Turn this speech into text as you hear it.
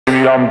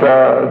I'm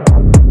bad.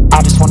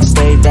 I just wanna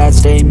stay bad,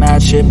 stay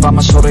mad, shit on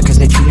my shoulder cause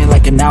they treat me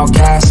like an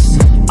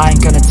outcast. I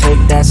ain't gonna take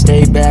that,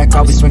 stay back,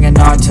 I'll be swinging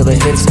on till the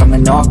hits come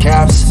in all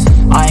caps.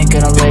 I ain't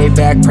gonna lay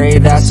back, pray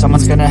that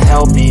someone's gonna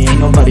help me, ain't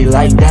nobody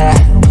like that.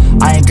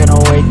 I ain't gonna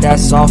wait,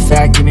 that's all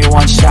fact, give me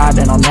one shot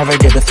and I'll never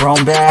get the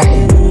throne back.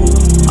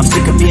 I'm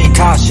sick of being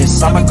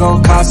cautious, I'ma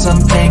go cause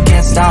something,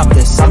 can't stop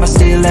this. I'ma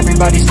steal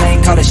everybody's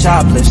lane, call it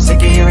shoplift. Sick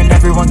of hearing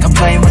everyone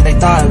complain when they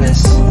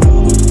thoughtless.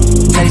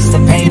 Taste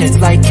the pain, it's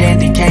like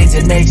candy canes.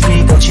 It makes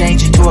me go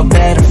change into a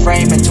better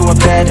frame, into a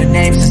better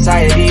name.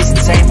 Society's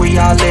insane, we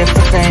all live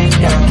for fame,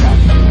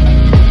 yeah.